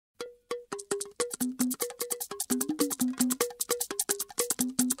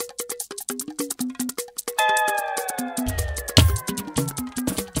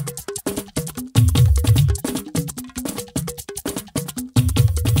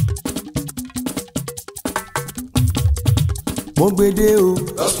mo gbede o.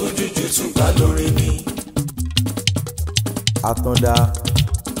 gospel juju tún gbà lórí mi. Àtàndá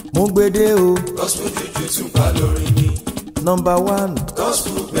mo gbede o. gospel juju tún gbà lórí mi. Number 1.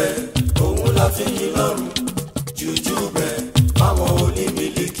 gospel bẹ́ẹ̀ òun la fi yìn lọ́rùn. juju bẹ́ẹ̀ fáwọn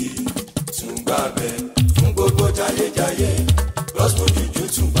onímìlíkì tún gbà bẹ́ẹ̀ fún gbogbo jayéjayé. gospel juju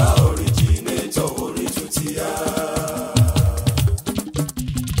tún gbà originator orin tún ti yá.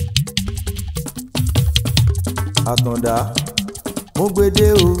 Àtàndá mo gbede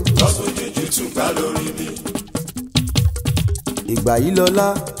o. gospel juju tún gbà lórí mi. Ìgbà yìí lọ́lá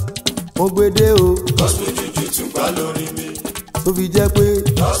mo gbede o. gospel juju tún gbà lórí mi. tó fi jẹ́ pé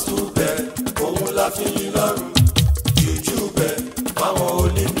gospel bẹ́ẹ̀ òun la fi yìn lọ́rùn. juju bẹ́ẹ̀ fáwọn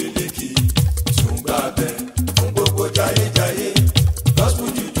onímìlíkì tún gbà bẹ́ẹ̀ fún gbogbo jayéjayé. gospel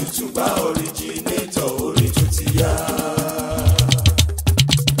juju tún gbà originator orin tún ti yá.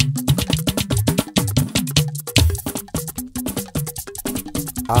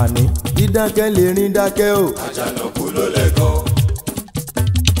 àní dídákẹ́ lè rìn dákẹ́ o. àjànàkú ló lẹ́gàn.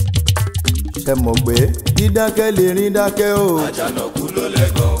 ṣe mọ̀ pé dídákẹ́ lè rìn dákẹ́ o. àjànàkú ló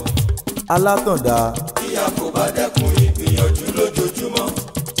lẹ́gàn. Alátàndá bí a kò bá dẹ́kun ìgbìyànjú lójoojúmọ́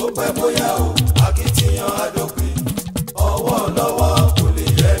ó pẹ́ bóyá o akitiyan adópin. ọwọ́ lọ́wọ́ kò lè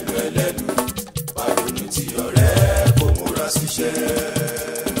yẹnu ẹlẹ́nu. pàdánù tí ọ̀rẹ́ kò múra síṣẹ́.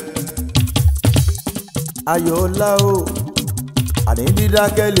 ayọ̀ ọlá o. àní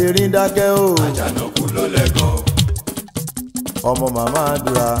dídákẹ́ lè rìn dákẹ́ o. àjànàkú ló lẹ́gàn. ọmọ màmá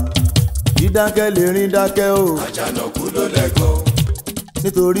àdúrà dídákẹ́ lè rìn dákẹ́ o. àjànàkú ló lẹ́gàn.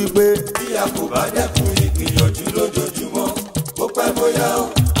 nítorí pé bí a kò bá dẹ́kun ìgbìyànjú lójoojúmọ́ ó pẹ́ bóyá o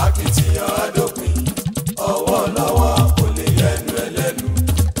akitiyan adópin. ọwọ́ lọ́wọ́ kò lè yẹnu ẹlẹ́nu.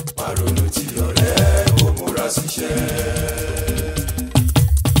 pàrọ̀nù tí ọ̀rẹ́ kò múra síṣẹ́.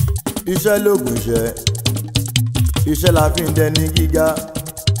 iṣẹ́ lóògùn iṣẹ́ la fi ń dẹni gíga.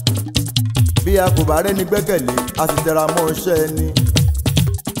 bí a kò bá rẹ́ni gbẹ́kẹ̀lé a sì tẹra mọ́ iṣẹ́ ẹni.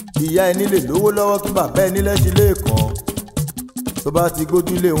 ìyá ẹni lè lówó lọ́wọ́ kí bàbá ẹni lẹ́sìn lẹ́ẹ̀kan. tó bá ti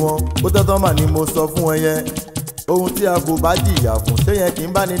gbójúlé wọn ó tọ́tọ́ mà ní mo sọ fún ẹ yẹn. ohun tí a kò bá jìyà fún ṣéyẹn kì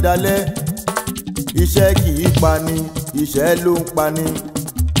í bá ní dalẹ̀. iṣẹ́ kì í pani iṣẹ́ ló ń pani.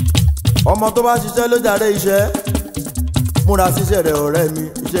 ọmọ tó bá ṣiṣẹ́ ló jàre iṣẹ́. múra síṣẹ́ rẹ̀ ọ̀rẹ́ mi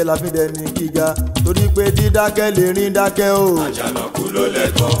iṣẹ́ la fi ń dẹni gíga. torí pé dídákẹ́ lè rìn dákẹ́ o. àjànàkú ló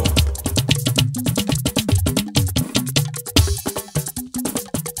lẹ́gàn.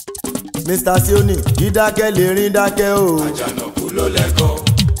 Mr. Sioni dídákẹ́ lè rìn dákẹ́ o. àjànàkú ló lẹ́gàn.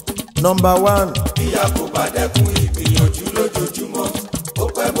 Number 1. bí a kò bá dẹ́kun ìgbìyànjú lójoojúmọ́ ó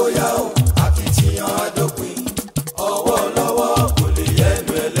pẹ́ bóyá o akitiyan adópin. ọwọ́ lọ́wọ́ kò lè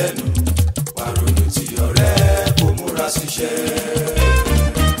yẹnu ẹlẹ́nu. pàrọ̀nù tí ọ̀rẹ́ kò múra síṣẹ́.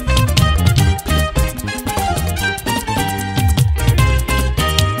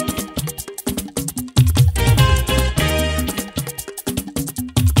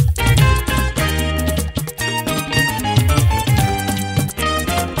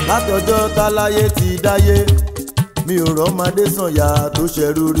 látọjọ́ táláyé ti dáyé mi ò rọ́mọdé sànyà tó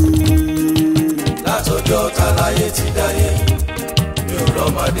ṣẹrú rí. látọjọ́ táláyé ti dáyé mi ò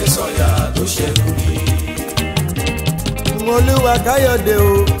rọ́mọdé sànyà tó ṣẹrú rí. Olúwa Káyọ̀dé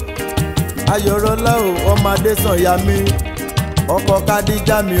o Ayọ̀rọ̀lá o ọmọdé sànyà mi ọkọ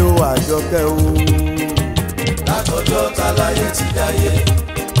Kádíjà mi o Àjọkẹ́ o. látọjọ́ táláyé ti dáyé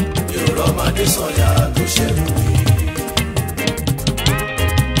mi ò rọ́mọdé sànyà tó ṣẹrú rí.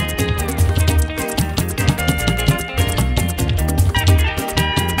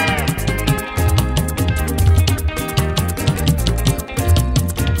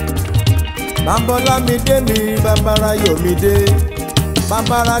 Bàbọ́lá mi dé mi bàbára yọ̀ mi dé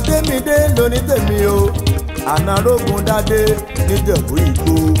bàbára dé mi dé lóní tèmi o ànárógun dádé níjẹ̀bú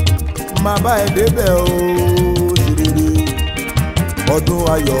Ìgbò má bá ẹ débẹ̀ o ṣìrìrì. ọdún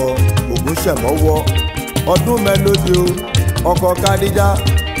ayọ̀ Ògúnṣẹ̀mọ́wọ́ ọdún mélòdì o ọkọ Kádíjà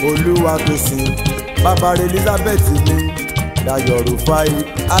Olúwatósìn bàbára Elizabeth mi Dayọ̀ Rufai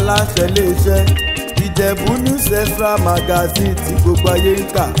aláṣẹ iléeṣẹ́ Ìjẹ̀bú News Extra Magazine tí gbogbo ayé ń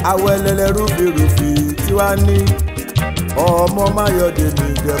kà awẹ́lẹ́lẹ́ rúfèrúfè tí wàá ní ọmọ Máyọ̀dé ní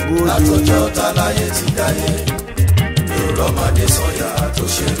Ìjẹ̀bú Òde. látọjọ́ táláyé ti dáyé mi ò rọ́mọdé sànyà tó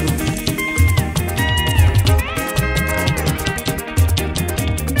ṣẹrú rí.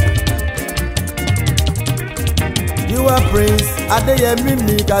 Yíwá Prince Adéyẹmí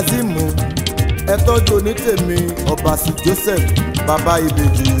mi Kazeemu ẹ tọ́jú onítèmi Ọbaṣì Joseph bàbá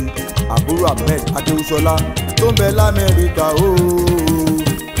ìbejì àbúrò Ahmed Adéwúsọlá tó ń bẹ l'Amẹ́ríkà ooo.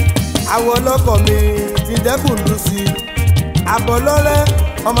 àwọn ọlọ́kọ̀ mi ti dẹ́kun lù sí àbọ̀lọ́rẹ́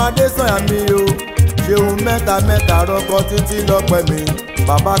ọmọdé sànyà mi o ṣeun mẹ́ta mẹ́ta rọ́kọ títí lọ́pẹ́ mi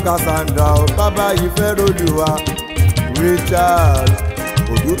bàbá Cassandra o bàbá ìfẹ́ rolùwà Richard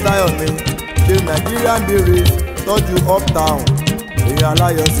Odútáyọ̀mí ṣe Nigerian bèrè tọ́jú uptown èèyàn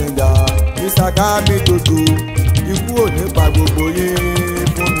aláyọ̀ sìngà ìsàká mi tòtò ikú ò ní pa gbogbo yín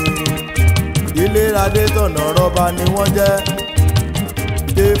fún mi. Ilé adé tọ̀nà rọ́bà ni wọ́n jẹ́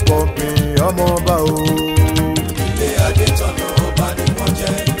dé pọ̀npì ọmọ ọba o. Ilé adé tọ̀nà rọ́bà ni wọ́n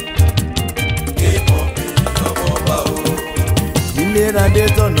jẹ́ dé pọ̀npì ọmọ ọba o. Ilé adé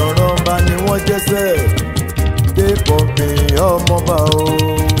tọ̀nà rọ́bà ni wọ́n jẹ́ sẹ́ dé pọ̀npì ọmọ ọba o.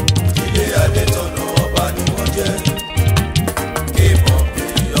 Ilé adé tọ̀nà rọ́bà ni wọ́n jẹ́ dé pọ̀npì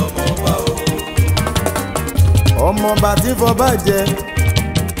ọmọ ọba o. Ọmọọba tí fọba jẹ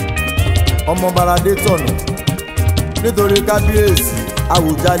ọmọọba adé tọ̀nà nítorí kábíyèsí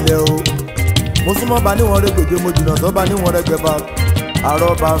Àwùjalẹ̀ o. Mo súnmọ́ bá níwọ̀n rẹ̀ gbèdé mo jìnnà sọ́ba níwọ̀n rẹ̀ gbẹ̀bà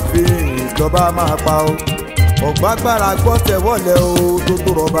àrọ́bà fi ìjọba máa pa o. Ọ̀gbágbára gbọ́ tẹ̀wọ́lẹ̀ o tó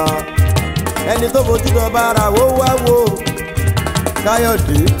tó rọba ẹni tó fojú dọba ara wo wá wo.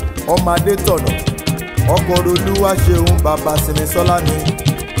 Káyọ̀dé ọmọ adé tọ̀nà ọkọ̀ rolúwa ṣeun bàbá Sìnìsọ́lá ni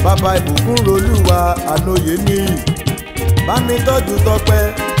bàbá ìbùkún rolúwa ànóyè níyì. Bá mi tọ́jú Tọ́pẹ́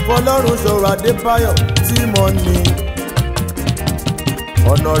Fọlọ́run ṣòro Adébáyọ̀ tí mo ní.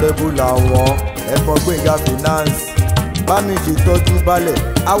 Ọ̀nàrẹ́bù làwọn ẹ̀fọ́ Gbénga finance bá mi ṣètọ́jú balẹ̀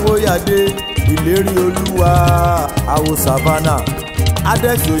Awóyàdé ìlérí olúwa àwò savannah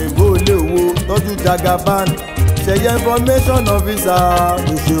adex òyìnbó ilé owó tọ́jú Jagaban ṣẹ̀yẹ information officer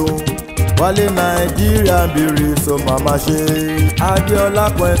ló ṣeun Wálé Nàìjíríà bèrè so màmá ṣe Adéọlá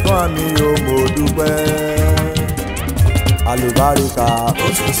pẹ̀tàn àmì ò mo dúpẹ́ àlùbáríkà ó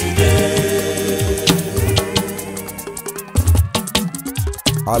tún ti dé.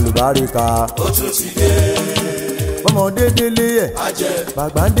 Àlùbáríkà ó tún ti dé. Ọmọdé délé ẹ̀ Ajẹ́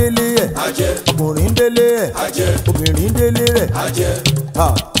bàgbà délé ẹ̀ ajẹ́ ọkùnrin délé ẹ̀ ajẹ́ obìnrin délé ẹ̀ ajẹ́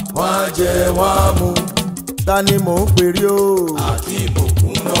wọ́n á jẹ wọ́n á mu. Ta ni mò ń pèrè o. Àti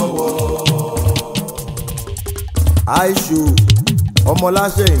ìbùkún lọ́wọ́. Aishu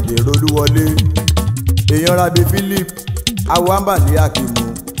ọmọláṣẹ ìdè rolúwọlé èèyàn rabi Philip awambali akimu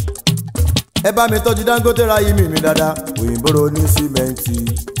ẹ bá mi tọ́jú Dangote ráyé mi dáadáa òyìnbó ní símẹ́ǹtì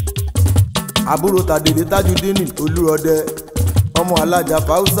àbúrò tàdédé Tajudeen olúrọdẹ ọmọ alájà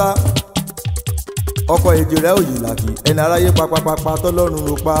fáúsá ọkọ èjì rẹ òyìnlàkì ẹni aráyé papapapa tọ́lọ́run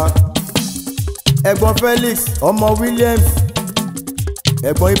ló pa ẹ̀gbọ́n Felix ọmọ Williams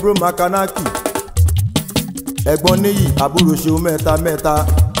ẹ̀gbọ́n Ibro Makanaki ẹ̀gbọ́n Níyì àbúrò ṣeun mẹ́ta mẹ́ta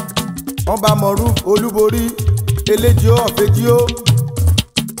wọ́n bá mọ̀rú olúborí eléjìó ọ̀fẹ́jìó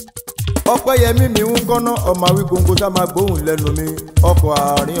ọpẹ́yẹmí mi ń kọ́nà ọmọ àwí gbòǹgbò tá máa gbóhùn lẹ́nu mi ọkọ̀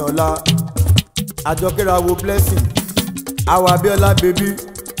àárín ọ̀la àjọkẹ́ra wo blessing àwọ̀ Abíọ́lá bèbí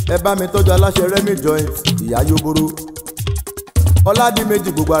ẹ bá mi tọ́jú aláṣẹ Remy joint ìyá yóboro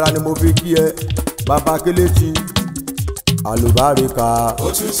Ọládìméjì gbogbo ara ni mo fi kí ẹ bàbá Kelechi àlùbáríkà ó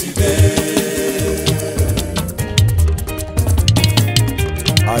tún ti dé.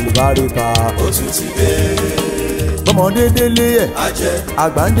 àlùbáríkà ó tún ti dé. Ọmọdé délé ẹ̀ Ajẹ́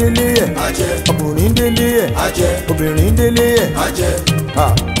àgbà ń délé ẹ̀ ajẹ́ ọkùnrin délé ẹ̀ ajẹ́ obìnrin délé ẹ̀ ajẹ́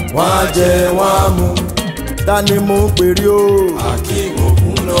wọ́n á jẹ wọ́n á mu. Ta ni mò ń pèrè o. àti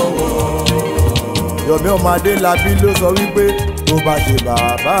ìbùkún lọ́wọ́. Yọ̀mí ọmọdé labí ló sọ wípé tó bá ṣe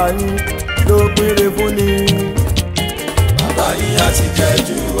bàbá yín ló pínre fún ni. Bàbá yín á ti jẹ́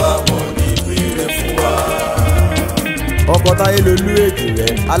ju àwọn ìpínlẹ̀ fún wa. Ọkọ̀ táyé lolú èjì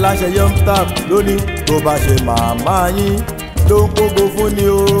rẹ̀ aláṣẹ young tap lónìí tó bá ṣe màmá yín ló ń kógo fún ni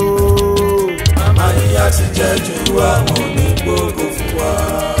o. Màmá yín á ti jẹ́ ju àwọn onígbòkó fún wa.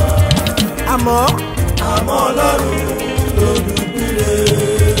 Àmọ́ Ọlọ́run lolùgbìlẹ̀.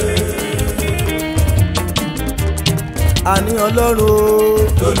 àní Ọlọ́run o.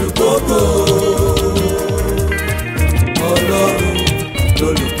 Lolùgbòkó. Ọlọ́run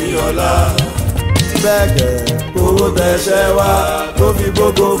lolùgbìọlá. Bẹ́ẹ̀ gẹ̀ Owó tẹ̀sẹ̀ wá tó fi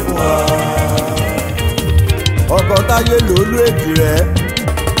gbogbo fún wa. ọkọ̀ táyé lolú èjì rẹ̀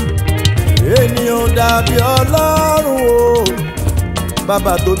ènìyàn dàbí Ọlọ́run o.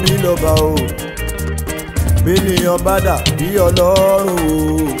 Bàbá tó bí lọ́ba o. Bíníyàn bá dà bí Ọlọ́run o.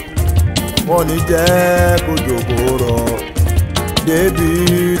 Wọ́n ní jẹ́ kó jòkó rọ̀ débi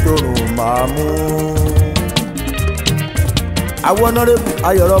tòrùn máa mú. Àwọn ọ̀nàrẹ́bù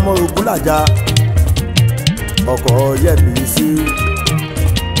ayọ̀rọ̀ ọmọ Ògúnlàjà ọkọ̀ yẹ̀bí sí.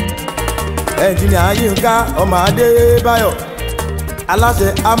 Ẹnjìnìà Yínká ọmọ Adébáyọ̀ aláṣẹ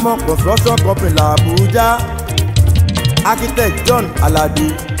Amọ̀ construction company làbújá. Architect John Alade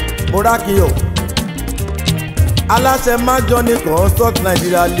Morakiyo aláṣẹ Majoni Construct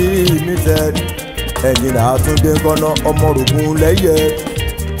Nigeria Limited ẹ̀yìn Àtúndé Gánà ọmọ Ògùn lẹ́yẹ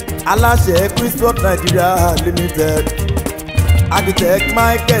aláṣẹ Christoph Nigeria Limited architect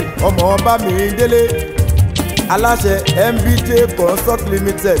Michael ọmọ Bámidélé aláṣẹ MBJ Consult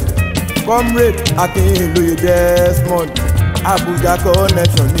Limited comrade Akínlóye Desmond Abuja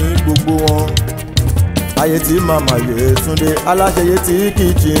connection ní gbogbo wọn ayé tí màmá Yétúndé aláṣẹ Yétí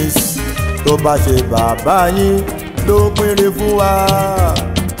kitchens tó bá ṣe bàbá yín ló pínre fún wa.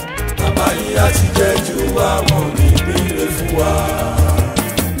 bàbá yìí á ti jẹ́ ju àwọn ní pínre fún wa.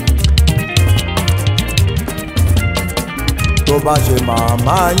 tó bá ṣe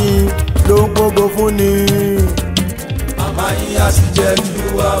màmá yín ló ń gbógo fún ni. màmá yìí á ti jẹ́ ju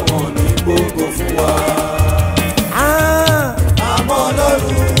àwọn ní gbogbo fún wa. àmọ́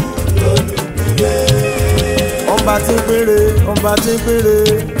Ọlọ́run lolùpínre. ọba tí ń pínre ọba tí ń pínre.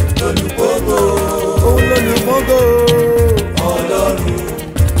 lolùgbogbo. òun lolùgbogbo. Ọlọ́run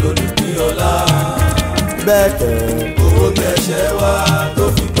lolùpín ọlá. bẹ́ẹ̀ kẹ́. owó tẹ̀sẹ̀ wá tó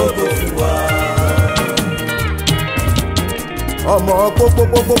fi gbogbo fún wa. ọmọ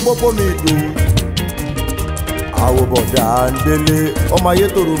pópópópópó mi dùn àwòbọ̀dà ń délé ọmọ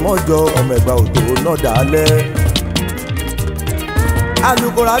ayétòrò mọ́jọ ọmọ ẹ̀gbà òtò náà dálẹ̀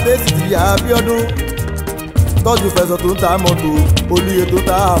alukora bẹ́sì ti yà Abíọ́dún tọ́jú fẹsọ̀ tó ń ta mọ́tò olùyẹ tó ń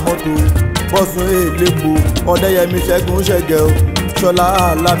ta mọ́tò bọ́sùn èlépo ọ̀dẹ́yẹmí ṣẹ́gun ṣẹ́gẹ́ o ṣọlá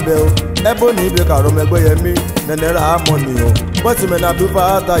alábẹ́ o ẹ̀bọ́nì ibè kàrọ̀ mẹ́gbẹ́yẹmí nẹ̀nẹ́rà mọ́nìyàn bọ́sùmẹ́nà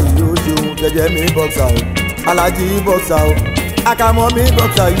abdulfata yìí ó ṣeun jẹjẹ mi bọ́ksà o alájí bọ́ksà o akamọ́ mi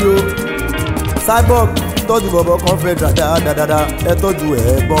bọ́ksà yìí o cyborg tọ́jú bọ̀bọ̀ kan fẹ́ dáadáa ẹ tọ́jú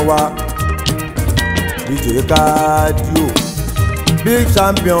ẹ̀gbọ́n wa DJ Kadio big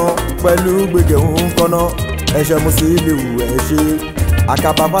champion pẹ̀lú gbèdé òun kọ́nà ẹ̀ṣẹ̀ mo sì lè wù ẹ̀ ṣe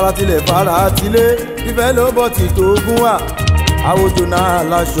àkàbà faratilẹ̀ faratilé ìfẹ́ ló bọ̀ tí tó gún wà àwòjò náà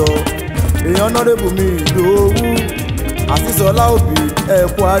láṣọ èèyàn nọ́rẹ́bù mi Ìdòwú àtisọ́lá òbí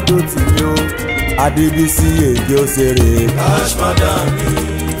ẹ̀kú àdó tì mí o Adébísí èdè òṣèré cash madam mi.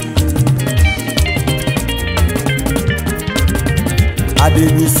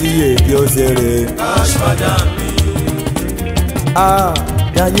 Adébísí èdè òṣèré cash madam mi.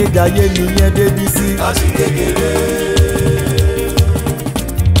 jayéjayé nìyẹn Débísí. láti kékeré.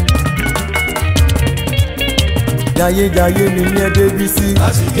 jayéjayé nìyẹn Débísí.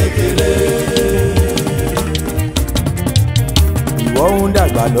 láti kékeré. ìwọ ń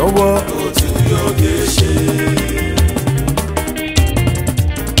dàgbà lọ́wọ́. ó ti yóò gé ṣe.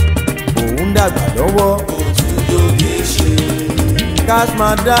 òun dàgbà lọ́wọ́. ó ti yóò gé ṣe. cash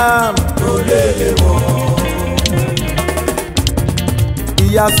madam. ó lè lè wọ́n.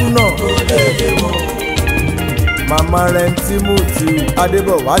 ìyá súnà. ó lè lè wọ́n. mama rem Timothy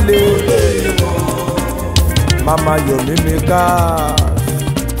Adébọ̀wálé. ó lè lè wọ́n. mama Yomi mi cash.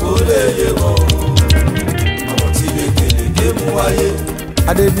 ó lè lè wọ́n. àwọn tí lékelèké mú wáyé.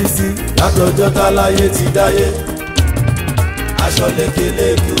 Adébísí. látọjọ́ táláyé ti dáyé. aṣọ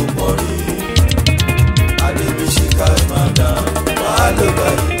lékelèké ò pọ̀ rí. Adébísí cash madam wàá ló gbà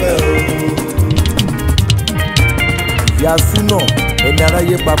ìpẹ́ o. ìyá súnà ẹni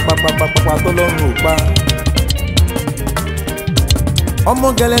aráyé papapapapa tọ́lọ́run ò pa. ọmọ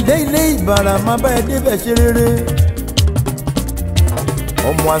gẹ̀lẹ́dẹ́ ilé Ìbàrà máa bá ẹ débẹ̀ ṣe rere.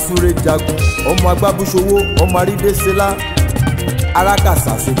 ọmọ asúré jagun ọmọ agbábúṣowó ọmọ àrídẹ́sẹ́lá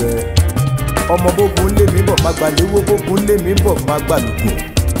arákàsà síbẹ̀. ọmọ bógun lé mi bọ̀ máa gbàléwó bógun lé mi bọ̀ máa gbàlùkù.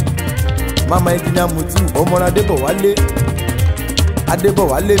 mama ẹnjìnìá Mutiu ọmọ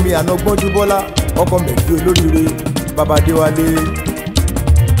Adébọ̀wálé mi àná gbọ́njú bọ́lá ọkọ mẹ̀kí olóríire babadéwálé.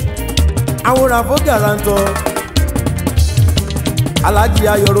 àwòrán àfọ́gàrà ń tọ́ alájí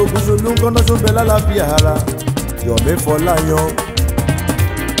ayọ̀rọ̀ ògùnṣo ló ń kọ́ná sóbẹ̀ lálàáfíà ara Yọ̀mí Fọláyan.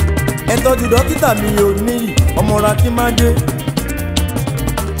 ẹ tọ́jú dókítà mi ò níyì ọmọra kí má dé.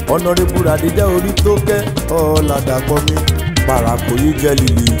 ọ̀nàrẹ́bù Ràdíjà orí tó kẹ́ ọ̀làdàpọ̀ mi pàràkò yìí jẹ́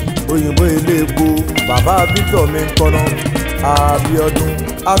lílì òyìnbó ilé epo bàbá Victor mi ń kọ́ná Abíọ́dún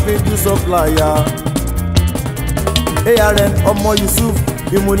àfíjú supplier. ARN ọmọ Yusuf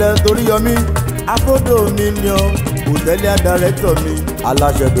ìmùlẹ̀ Toríyọmí afọ́dọ̀ mi ni ọ hòtẹ́lì àdàrẹ́tọ̀ mi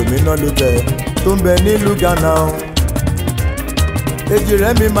aláṣẹ Dominion lótẹ̀ tó ń bẹ nílùú Ghana.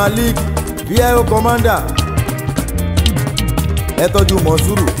 Èjìrẹ́mi Malik VIO commander. ẹ tọ́jú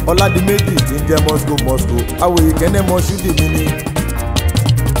Mọ̀súrù Ọládìméjì tí ń jẹ́ Moscow awòye kẹ́nẹ́ mọ́ṣúdì mi ni.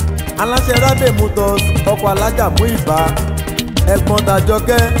 aláṣẹ rábẹ̀ motors ọkọ̀ alájà mú ìbá ẹ̀gbọ́n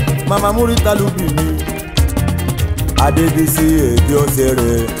tàjọkẹ́ mama Múrítà lùbì mi. Adébísí èdè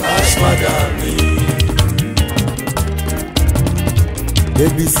òṣèré cash madam mi.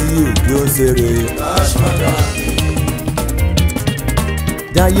 Adébísí èdè òṣèré cash madam mi.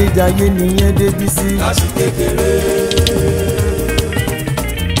 jayéjayé nìyẹn Débísí. láti kékeré.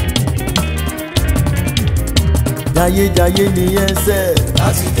 jayéjayé nìyẹn sẹ́.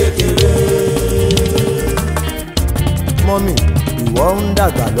 láti kékeré. mọ́mì ìwọ ń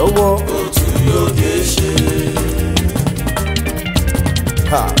dàgbà lọ́wọ́. òtún yóò dé ṣe.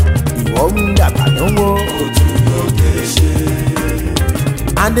 ìwọ ń dàgbà lọ́wọ́. òtún yóò dé ṣe.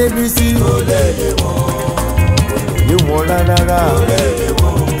 Adébísí ó lè lé wọn. lé wọn rárá. ó lè lé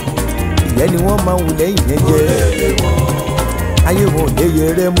wọn. ìyẹn ni wọ́n máa ń wù lẹ́yìn yẹn ó jẹ́. lè lé wọn. ayé wọn ò lè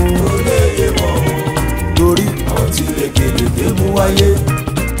yẹrẹ mú. ó lè lé wọn. torí àwọn tí lékeleke mú wáyé.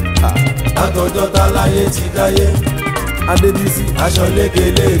 látọjọ́ táláyé ti dáyé. Adébísí aṣọ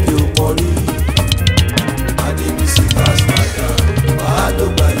lékeleke ò pọ̀ rí. Adébísí kásìmájà wàá ló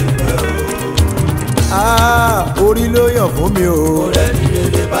gba ìpẹ́ o. orí ló yàn fún mi o. ọ̀rẹ́ ni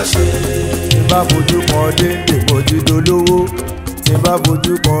rere bá ṣe. tí bá fojú kan déńdé mo ti dolówó. tí bá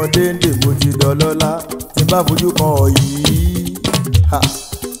fojú kan déńdé mo ti dọlọ́lá. tí bá fojú kan ọ̀yí.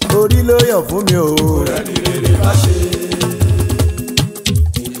 orí ló yàn fún mi o. ọ̀rẹ́ ni rere bá ṣe.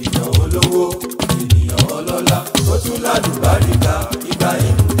 ènìyàn olówó ènìyàn ọlọ́lá ó tún lálùbáríkà ìgbà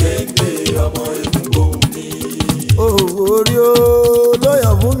ìmúdéńgbé ọmọ egungun ni. orí ló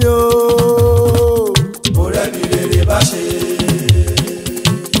yàn fún mi o. ọ̀rẹ́ ni rere bá ṣe.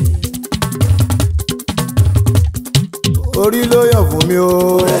 orí ló yàn fún mi o.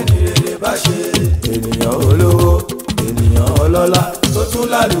 ọ̀rẹ́ ni rere bá ṣe. ènìyàn olówó ènìyàn ọlọ́lá tó tún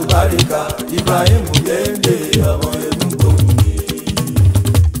lálùbáríkà Ibrahim Dende ọmọ egungun ni.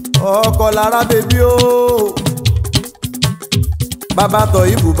 ọkọ lára bèbí o. bàbá tọ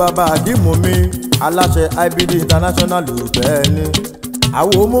ibù bàbá àdìmú mi aláṣẹ IBD international bẹ́ẹ̀ ni.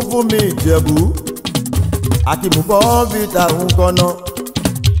 àwọn mú fún mi Ìjẹ̀bú akímúbọ́ vita ń kọ́nà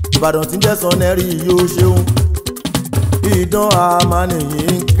Ìbàdàn tí ń jẹ́ sanẹ́rì yóò ṣeun. ìdán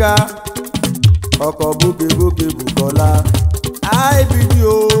àmàlìyìn ń ká ọkọ̀ bókebóke Bùkọ́lá IBD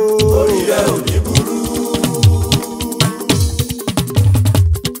o. orí rẹ̀ ò ní burú.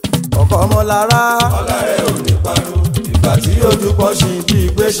 ọkọ̀ ọmọlára ọlá rẹ̀ ò ní parun. ìgbà tí ojú pọ̀ ṣì bí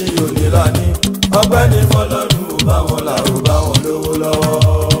ìgbé ṣì ò ní lání. ọgbẹ́ni fọlọ́run ò bá wọn là ò bá wọn lówó lọ́wọ́.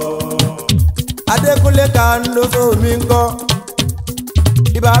 Adékúnlé Kàndóso mi ń kọ́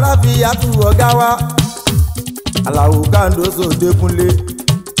ìbára fi àtú ọ̀gá wa Àlàó Kàndóso Dékúnlé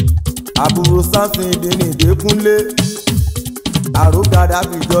àbúrò Samson ìdíní Dékúnlé àrògàdà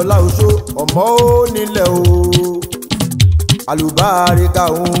fìjọlá oṣó ọmọ ó nílẹ̀ o àlùbáríkà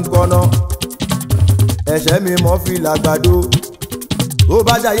òun kọ́nà ẹ̀ṣẹ̀ mi mọ́ fi làgbàdo ó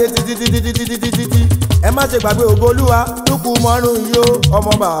bá jayé títí ẹ má ṣe gbàgbé ògbólúwa lùkù mọ́rùn yìí ó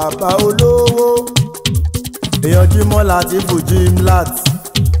ọmọ bàbá olówó èèyàn Jímọ̀ láti fújì mlat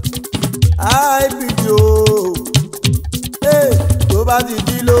IBD o tó bá ti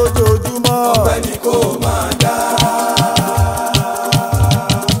di lójoojúmọ́ ọpẹ́ ni kò máa dá.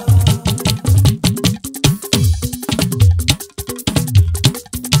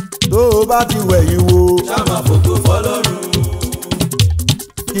 tó bá ti wẹ̀ yìí wo ṣá máa fògo fọlọ́run.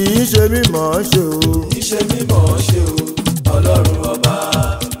 kì í ṣe mímọ̀ ṣe o. iṣẹ́ mímọ́ ṣe o ọlọ́run ọba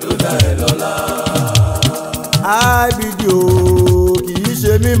ló dá ẹ lọ́lá. IBD o kì í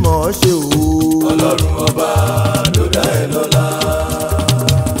ṣe mímọ̀ ṣe o. ọlọ́run ọba ló dá ẹ lọ́lá.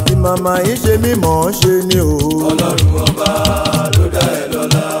 ìmàmà yìí ṣe mímọ̀ ṣe ni o. ọlọ́run ọba ló dá ẹ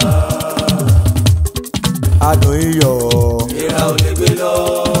lọ́lá. adùn iyọ̀ ìra ò lè gbé lọ.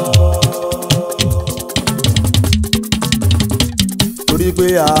 torí pé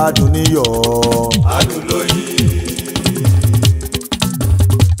adùn níyọ̀. adùn lóyìn.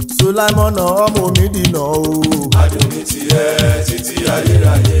 Sulaimona ọmọ mi dìnà o. adùn ní tiẹ̀ títí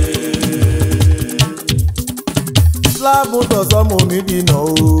ayérayé. Slamutos ọmọ mi dìnà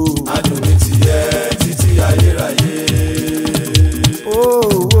o. adùn ní tiẹ̀ títí ayérayé.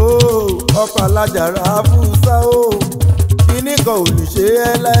 ọkọ̀ alájàrá fúnṣá o. kíní kan ò lè ṣe é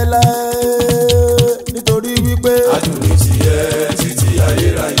láéláé nítorí wípé. adùn ní tiẹ̀ títí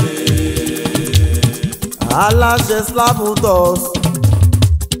ayérayé. aláṣẹ Slamutos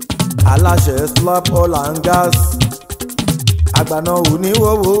aláṣẹ slap oil and gas àgbàna òní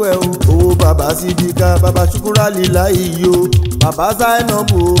wọ́wọ́ ẹ̀ o owó bàbá sídìkà bàbá ṣukura lílá iyò bàbá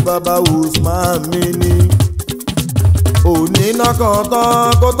zainabu bàbá usman mi ni òní nọkàn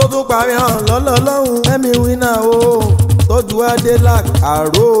tán kó tó tún parí hàn lọ́lọ́lọ́hún ẹ̀mí wínà o tọ́jú adélak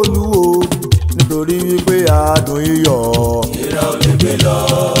àrò olúwo nítorí wípé adùn iyọ̀ ìra ò lè gbé lọ.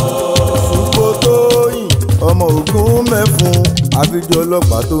 ṣùgbọ́n tóyìn ọmọ ògún mẹ́fun àfijọ́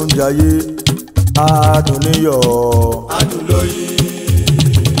ọlọ́pàá tó ń jayé adùn níyọ̀. adùn lóyìn.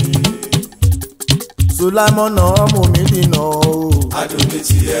 Sulaimona ọmọ mi dìnà o. adùn ní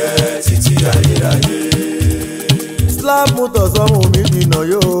tiẹ̀ títí ayérayé. Slab Motors ọmọ mi dìnà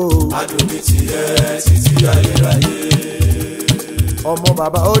yóò. adùn ní tiẹ̀ títí ayérayé. ọmọ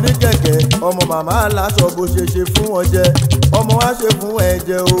bàbá oníkẹ̀kẹ́ ọmọ màmá aláṣọ bó ṣe ṣe fún wọn jẹ ọmọ wa ṣe fún ẹ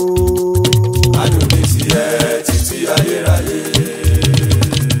jẹ o. adùn ní tiẹ̀ títí ayérayé.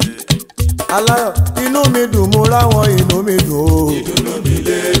 Aláyọ̀ inú mi dùn mo ráwọn inú mi dùn o. ìdùnnú mi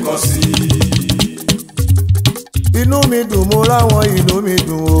lè kàn sí. inú mi dùn mo ráwọn inú mi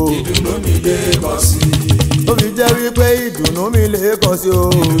dùn o. ìdùnnú mi lè kàn sí. ó fi jẹ́ wípé ìdùnnú mi lè kàn sí o.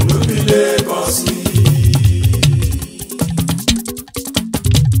 ìdùnnú mi lè kàn sí.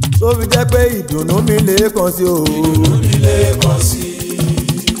 ó fi jẹ́ pé ìdùnnú mi lè kàn sí o. ìdùnnú mi lè kàn sí.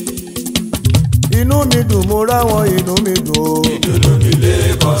 inú mi dùn mo ráwọn inú mi dùn o. ìdùnnú mi lè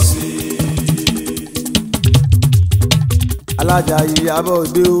kàn sí. Alájà Ìyábọ̀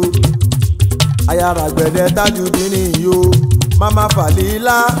Òde o ayára gbẹ̀dẹ̀ Tajudeen o mama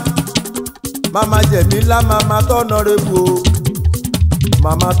Falila mama Jẹ̀mílá mama tọ́nọ̀rẹ́bù o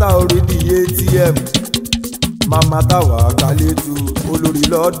mama Taoridi ATM mama Tawa Kaletu olórí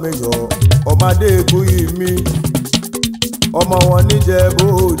Lord Mayor ọmọdé egbòyì mi ọmọ wọn níjẹ̀bú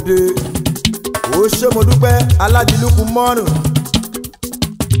Òde ó ṣé mo dúpẹ́ aládìlúkú mọ́rùn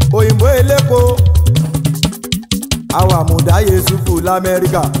òyìnbó elépo àwọn àmùdá Yusufu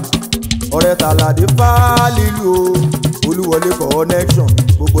l'Amẹ́ríkà ọ̀rẹ́ tàlàdé fáálílù o Olúwọlé connection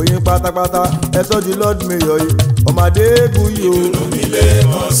gbogbo yín pátápátá ẹ tọ́jú Lord Mayor yìí ọmọdé egbòyì o. ìdùnnú mi lè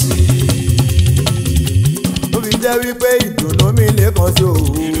kàn sí. ó fi jẹ́ wípé ìdùnnú mi lè kàn sí o.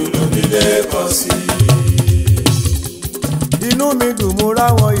 ìdùnnú mi lè kàn sí. inú mi dùn mo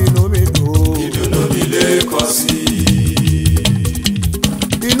ráwọn inú mi dùn o. ìdùnnú mi lè kàn sí.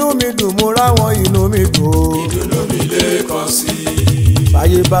 inú mi dùn mo ráwọn inú mi dùn o. ìdùnnú mi lè kàn sí.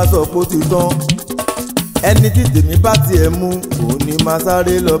 báyé bá sọ pé ó ti tán ẹni tí tèmi bá tiẹ̀ mú òun ni máa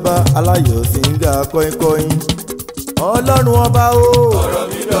sáré lọ bá Aláyọ̀ Singer kọ́ínkọ́ín Ọlọ́run ọba o. ọ̀rọ̀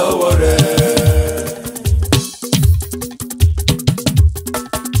mi lọ́wọ́ rẹ̀.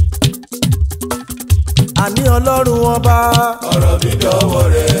 àní Ọlọ́run ọba. ọ̀rọ̀ mi lọ́wọ́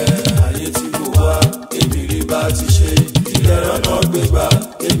rẹ̀. ayé tí mo wá èmi rí bá ti ṣe ìlera náà gbégbá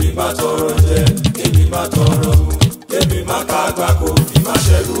èmi má tọrọ jẹ èmi má tọrọ mu èmi má ká gbàgbó kí má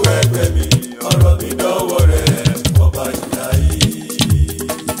ṣẹrú ẹgbẹ́ mi. ọ̀rọ̀ mi lọ́wọ́ rẹ̀ ọba ìyá yìí.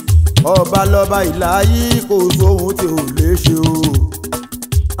 ọba lọba ìlàyé kò sóhun tí ò lè ṣe o.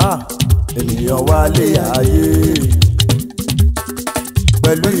 ènìyàn wálé ayé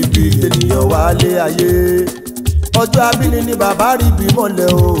pẹ̀lú ibi ènìyàn wálé ayé ọjọ́ abíní ni bàbá rí bí mọ́lẹ̀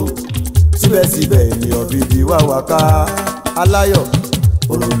o síbẹ̀síbẹ̀ ènìyàn bíbí wá wá ká Aláyọ̀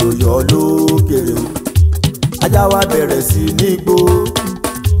òrùn ló yọ lókèrè o ajá wa bẹ̀rẹ̀ sí ní gbó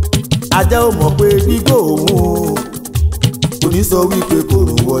ajá ò mọ̀ pé gbígbó òun kò ní sọ wípé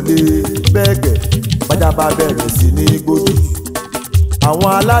kòrò wọlé bẹ́ẹ̀ kẹ̀ bájá bá bẹ̀rẹ̀ sí ní gbójú àwọn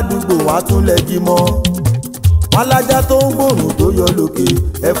aládùúgbò wa tún lẹ́gí mọ́ wọn lájá tó ń gbòòrùn tó yọ lókè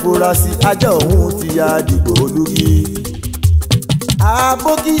ẹ fura sí ajá òun ti ya dìgbò olúkí.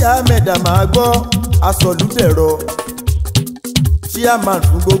 àbókíyà mẹ́dà máa gbọ́ asọ̀lúdẹ̀rọ chairman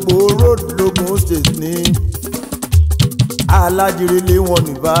fún gbogbo road logun state ní alájírélé wọn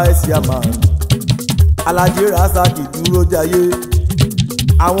ní vice chairman alájí rasaki dúró jayé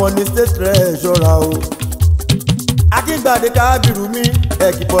àwọn ní state treasurer o akíngbàdé kábírù mi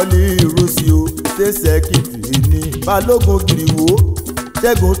ẹ̀kípọ́lì rosy o state secretary ní balógun gìrìwó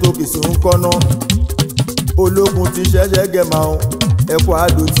ṣẹ́gun tókè sí ń kọ́nà ológun ti ṣẹ̀ṣẹ̀ gẹ̀máhùn ẹ̀kọ́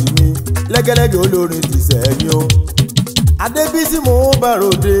àdòtì mi lẹ́gẹ́lẹ́gẹ́ olórin ti sẹ́yìn o adébísí mò ń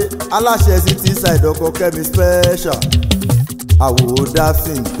bàròdé aláṣẹ city side ọkọ kẹ́mi special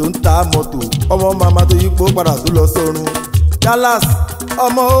àwòdàfin tó ń ta mọ́tò ọmọ màmá tó yípo padà tó lọ sọ́run Dallas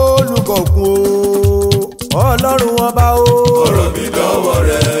ọmọ olùkọ̀kùn o Ọlọ́run ọba o. ọ̀rọ̀ mi lọ́wọ́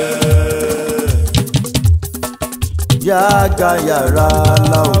rẹ̀. yága yàrá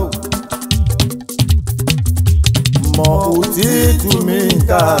láwù mọ òtítù mi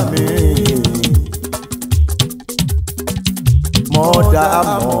ká mi mọ̀ọ́dà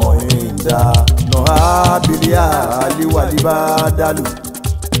mọ̀ ìdá nọ̀há bìlíà àlìwàlìbá dàlù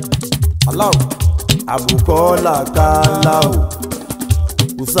aláwù àbùkọ́là kàláwù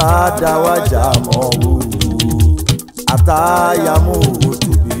kùsàdáwájà mọ̀ òwú àtàyàmú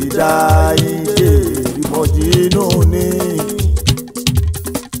òtùbí dáìjé ìmọ̀jínú ní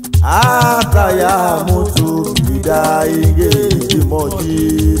àtàyàmú òtùbí dáìjé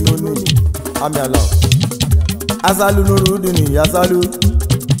ìmọ̀jínú ní àmì aláwù asalu nurudini asalu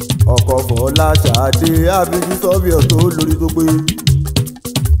ọkọ Fọlá Ṣadé abiju sọfíọ tó lórí tó pé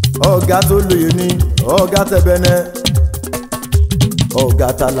ọ̀gá tó lóye ní ọ̀gá tẹ̀bẹ̀nẹ̀ ọ̀gá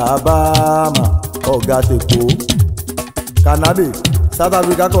tàlàbàmà ọ̀gá tèkó kanabe South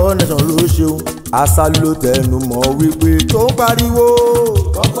Africa connection ló ṣeun àṣà ló tẹnu mọ́ wípé tó ń pariwo.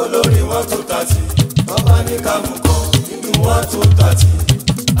 kọ́kọ́ lórí wọn tó tàtì bàbá ní kàmú kan nínú wọn tó tàtì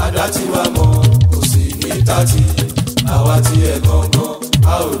àdá tí wàá mọ kò sí ní tàtì àwa tí ẹ gangan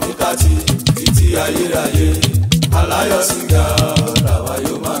a ò ní tàtì títí ayérayé aláyọ̀ sìgá làwa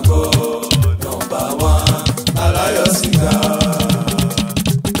yóò máa gbọ́ nọ́mbà 1 aláyọ̀ sìgá.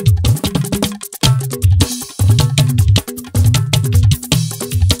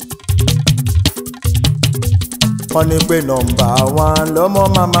 wọ́n ní pé nọ́mbà 1 lọ́mọ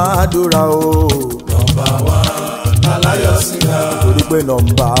màmá àdúrà o. nọ́mbà 1 aláyọ̀ sìgá. torí pé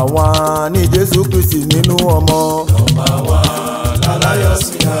nọ́mbà 1 ní Jésù Kristi nínú ọmọ. nọ́mbà 1 aláyọ̀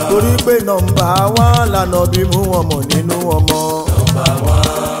sìgá. torí pé nọ́mbà 1 lànà bí mú ọmọ nínú ọmọ. nọ́mbà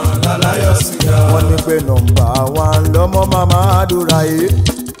 1 aláyọ̀ sìgá. wọ́n ní pé nọ́mbà 1 lọ́mọ màmá àdúrà yìí.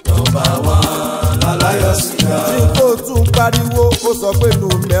 nọ́mbà 1 aláyọ̀ sìgá. tí kò tún pariwo ó sọ pé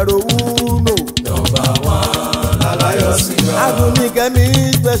numero 1. nọ́mbà 1 aláyọ̀ sìgá. Adúnikẹ́mi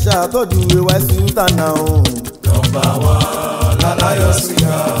special tọ́jú ìwà ẹ̀sùn tànà o. nọ́mbà 1 aláyọ̀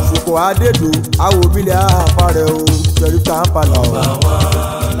sìgá. Ṣùkò Adédò àwòbílẹ̀ àpárẹ̀ o ṣẹ̀rí kàńpàlà o. nọ́mbà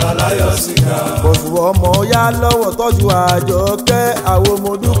 1 aláyọ̀ sìgá. Bọ̀sù ọmọ yá lọ́wọ́ tọ́jú Àjọkẹ́ àwọn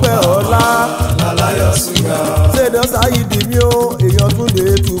ọmọdúpẹ́ ọ̀la. aláyọ̀ sìgá. Ṣèdán Sáyidì mi o èèyàn tún lè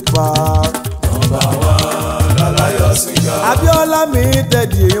tupa. nọ́mbà 1 aláyọ̀ sìgá. Abíọ́lá mi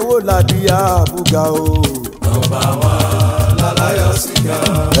tẹ̀dí èèwọ̀ làbíyá àbúgà o. nọ́mbà 1 aláyọ̀ sìgá.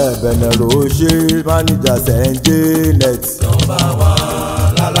 Ẹ̀bẹ̀nẹ̀ ló ṣe máníjà sẹ́ńjẹ́ net. nọ́mbà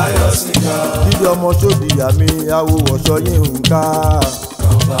 1 aláyọ̀ sìgá. Dídí ọmọ sódìyà mi awòwọ̀ṣọ yín ń ká.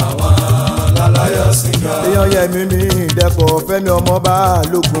 nọ́mbà 1 aláyọ̀ sìgá. èèyàn Yẹmí mi ìdẹ́kọ̀ Fẹ́mi ọmọ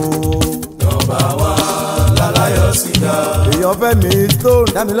Balógun. nọ́mbà 1 aláyọ̀ sìgá. èèyàn Fẹ́mi Stone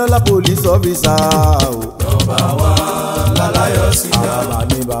Dámilọ́lá police officer o. nọ́mbà 1 aláyọ̀ sìgá. àràbà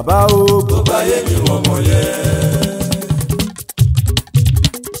ni bàbá o. gbogbo ayé ni wọ́n mọ̀ yẹn.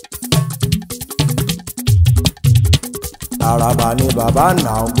 àràbà ni bàbá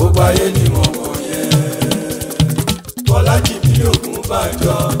nà ó. gbogbo ayé ni wọ́n mọ̀ yẹn. Bọ́lájì bí ògún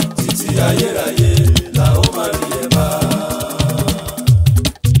bàjọ́ títí ayérayé la ó máa rí ẹ bá.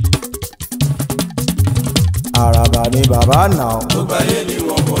 àràbà ni bàbá nà ó. gbogbo ayé ni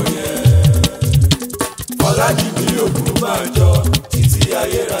wọ́n mọ̀ yẹn. Bọ́lájì bí ògún bàjọ́ títí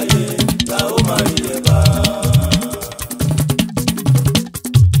ayérayé la ó máa rí ẹ bá.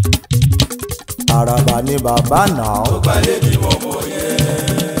 àràbà ni bàbá nà ó. gbogbo ayé ni wọ́n mọ̀ yẹn.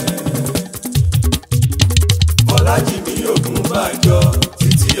 Bọ́lájì bí ògún bàjọ́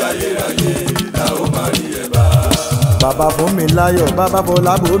títí ayérayé la ó máa rí ẹ bá. bàbá fún mi láyọ̀ bàbá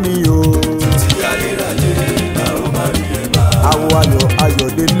Fọlábò mi o. títí ayérayé la ó máa rí ẹ bá. àwọ̀ ayọ̀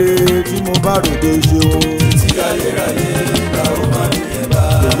Ayọ̀délé tí mo bá ròde ṣeun. títí ayérayé la ó máa rí ẹ bá.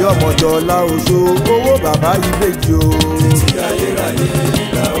 èyí ọmọjọ láoṣó owó bàbá ìbejì o. títí ayérayé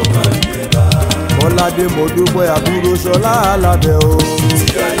la ó máa rí ẹ bá. Bọ́ládé mo dúpẹ́ àbúrò Ṣọlá Alábẹ́ o.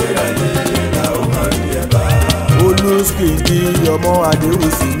 títí ayérayé la ó máa rí ẹ bá. Olúskìkì ọmọ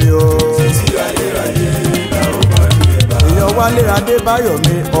Adéwùsì mi o. títí ayérayé la ó máa rí ẹ bá. èèyàn Wálé Adébáyọ̀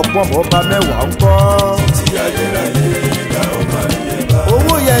mi ọ̀pọ̀ ọba mẹ́wàá ń kọ́. títí ayérayé la ó máa rí ẹ bá.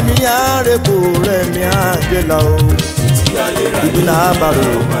 owó Yẹmí àárẹ̀kọ̀ rẹ̀ mi àjẹlá o. títí ayérayé ìdúnà àbàrò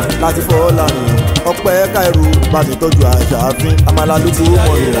láti fọ́ lánàá ọpẹ́ káìrò bá mi tọ́jú Àṣàfin àmàlà lóko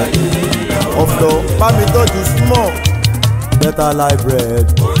mọ̀lẹ́ ọ̀fọ̀ bá mi tọ́jú small better life bread.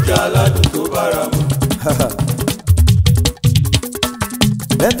 oúnjẹ aládùn tó bára mu.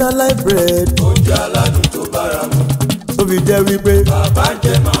 better life bread oúnjẹ aládùn tó bára mu. tó fi jẹ́ wípé bàbá ń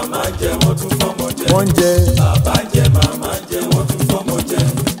jẹ màmá ń jẹ wọ́n tún fọ́mọ jẹ. wọ́n ń jẹ bàbá ń jẹ màmá ń jẹ wọ́n tún fọ́mọ jẹ.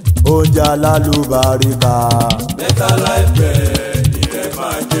 oúnjẹ alálùbáríkà. better life bread ni ẹ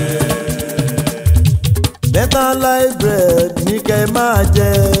máa jẹ. better life bread ní kẹ́ máa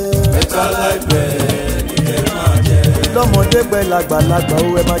jẹ. better life bread ni ẹ máa jẹ. lọ́mọdé pẹ́ lágbàlagbà ó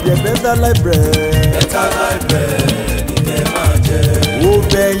ẹ máa jẹ better life bread. better life bread ni ẹ máa jẹ. ó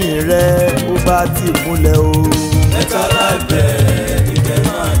bẹ́yìn rẹ̀ ó bá ti múlẹ̀ o. better life bread ni ẹ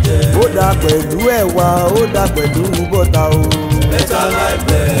máa jẹ. ó dà pẹ̀lú ẹ̀wà ó dà pẹ̀lú bọ́tà o. better life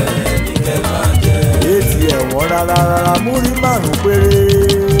bread ni ẹ máa jẹ. èsì ẹ̀wọ̀n rárá múrí márùn péré.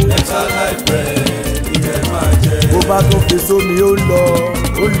 better life bread ni ẹ máa jẹ. bó bá tún fi sómi ó lọ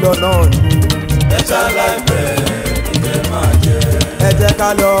náà ni. better life bread ni ẹ máa jẹ. ẹ jẹ́ ká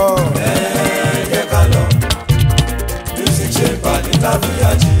lọ. ẹ jẹ́ ká lọ. music ṣe ìpàdé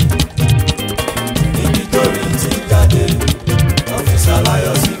láfíàjì. níbi tó rí ti jáde ọ́fíìsì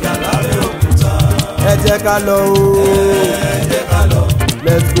Aláyọ̀ sìgá lábẹ́ òkúta. jẹ́ ká lọ o. ẹ jẹ́ ká lọ.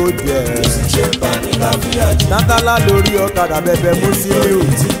 let's go there. music chamber ní láfíàjì. Tátálá lórí ọ̀kadà bẹ̀bẹ̀ mú sílẹ̀ o.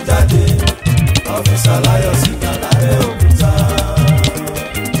 ti jáde ọ́fíìsì aláyọ̀ sí kàlàrẹ́ òkúta.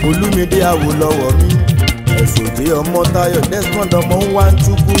 Olúmídé Awólọ́wọ̀ mi Ẹ̀sòjé Ọmọ́táyọ̀ Desmond ọmọ ń wá ń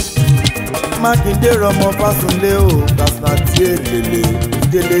túbú. Mákindé rọmọ Fásúnlé o Katsina tí èlèlè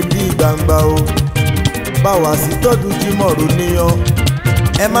ìdílé bí gbangba o. Báwa sí tọ́jú Jímọ̀ Roníyan.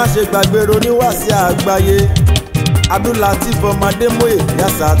 Ẹ má ṣe gbàgbé Roníwàsí àgbáyé. Abdulateef Ọmọdémóyè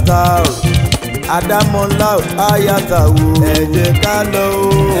Yasata o. Adámọ́lá o Ayata o. Ẹ jẹ́ ká lọ o.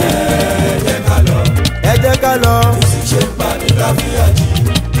 ẹ jẹ́ ká lọ. Ẹ jẹ́ ká lọ. music chamber ní láfíàjì.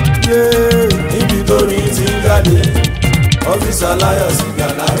 níbi tó ní ti ń jáde ọ́fíìsì aláyọ̀ sí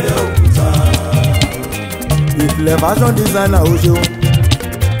kàlàrẹ́ òkúta. Ìpìlẹ̀ fashion designer o ṣeun.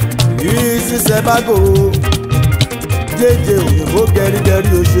 Yìí ṣiṣẹ́ bágò o. Jẹ́jẹ́ òyìnbó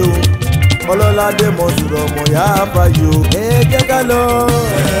gẹ̀rígẹ̀rí o ṣeun. Ọlọ́ládé Mọ̀sùrọ̀ ọmọ yá fàyè o. Ẹ jẹ́ ká lọ.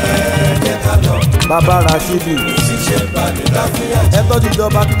 ẹ jẹ́ ká lọ. Bàbá Rashidi. music chamber ní láfíàjì. Ẹ tọ́jú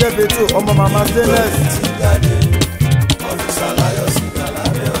ìjọba tó jẹ́ fẹ́tò ọmọ màmá stainless. ti jáde ọ́fíìsì aláyọ̀ sí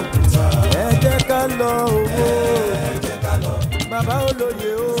kàlàrẹ́ òkúta. Ẹ jẹ́ ká lọ owó. ẹ jẹ́ ká lọ. Bàbá olóye.